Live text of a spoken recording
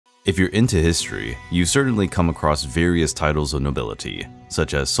If you're into history, you certainly come across various titles of nobility,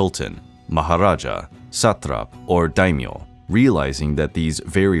 such as Sultan, Maharaja, Satrap, or Daimyo, realizing that these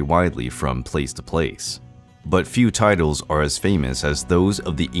vary widely from place to place. But few titles are as famous as those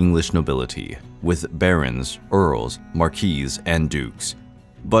of the English nobility, with barons, earls, marquises, and dukes.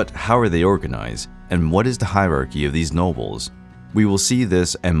 But how are they organized, and what is the hierarchy of these nobles? We will see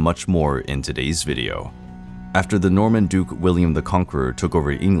this and much more in today's video. After the Norman Duke William the Conqueror took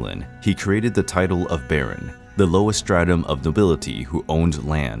over England, he created the title of Baron, the lowest stratum of nobility who owned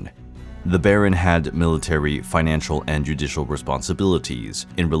land. The Baron had military, financial, and judicial responsibilities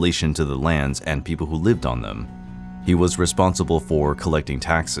in relation to the lands and people who lived on them. He was responsible for collecting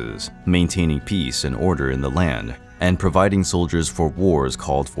taxes, maintaining peace and order in the land, and providing soldiers for wars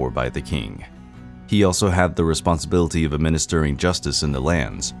called for by the king. He also had the responsibility of administering justice in the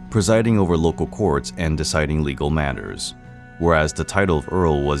lands, presiding over local courts and deciding legal matters. Whereas the title of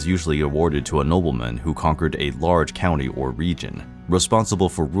Earl was usually awarded to a nobleman who conquered a large county or region, responsible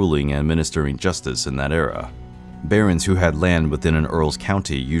for ruling and administering justice in that era. Barons who had land within an earl's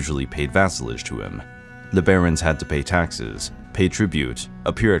county usually paid vassalage to him. The barons had to pay taxes, pay tribute,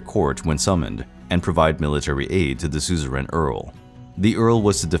 appear at court when summoned, and provide military aid to the suzerain earl. The earl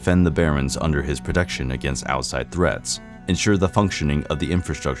was to defend the barons under his protection against outside threats, ensure the functioning of the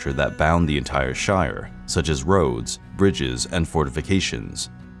infrastructure that bound the entire shire, such as roads, bridges, and fortifications,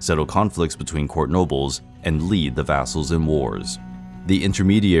 settle conflicts between court nobles, and lead the vassals in wars. The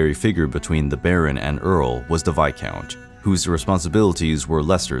intermediary figure between the baron and earl was the viscount, whose responsibilities were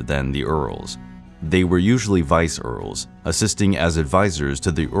lesser than the earl's. They were usually vice-earls, assisting as advisors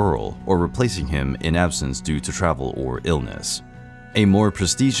to the earl or replacing him in absence due to travel or illness. A more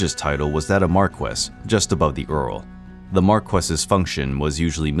prestigious title was that of Marquess, just above the earl. The Marquess's function was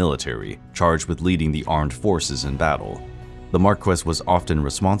usually military, charged with leading the armed forces in battle. The Marquess was often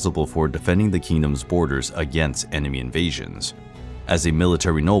responsible for defending the kingdom's borders against enemy invasions. As a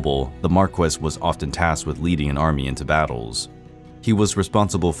military noble, the Marquess was often tasked with leading an army into battles. He was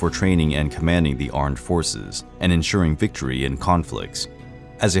responsible for training and commanding the armed forces, and ensuring victory in conflicts.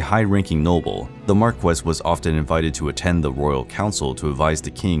 As a high-ranking noble, the Marquess was often invited to attend the royal council to advise the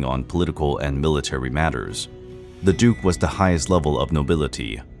king on political and military matters. The duke was the highest level of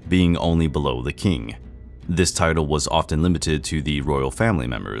nobility, being only below the king. This title was often limited to the royal family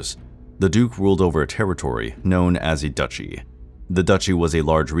members. The duke ruled over a territory known as a duchy. The duchy was a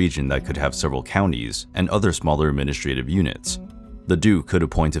large region that could have several counties and other smaller administrative units. The duke could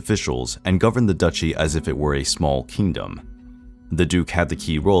appoint officials and govern the duchy as if it were a small kingdom. The duke had the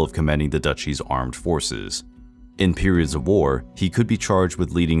key role of commanding the duchy's armed forces. In periods of war, he could be charged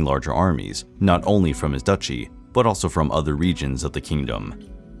with leading larger armies, not only from his duchy, but also from other regions of the kingdom.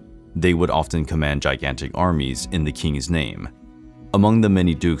 They would often command gigantic armies in the king's name. Among the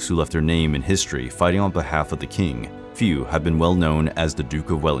many dukes who left their name in history fighting on behalf of the king, few have been well known as the Duke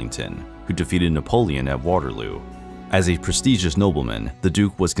of Wellington, who defeated Napoleon at Waterloo. As a prestigious nobleman, the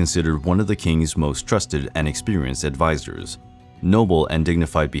duke was considered one of the king's most trusted and experienced advisors. Noble and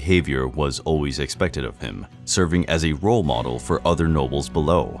dignified behavior was always expected of him, serving as a role model for other nobles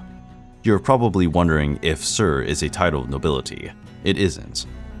below. You're probably wondering if Sir is a title of nobility. It isn't.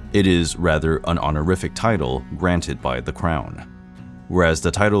 It is rather an honorific title granted by the crown. Whereas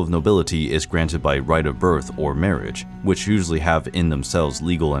the title of nobility is granted by right of birth or marriage, which usually have in themselves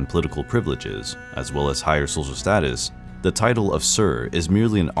legal and political privileges, as well as higher social status, the title of Sir is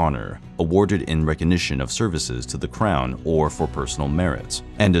merely an honor awarded in recognition of services to the crown or for personal merits,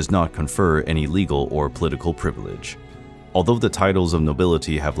 and does not confer any legal or political privilege. Although the titles of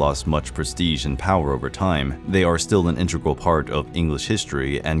nobility have lost much prestige and power over time, they are still an integral part of English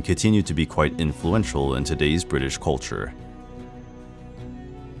history and continue to be quite influential in today's British culture.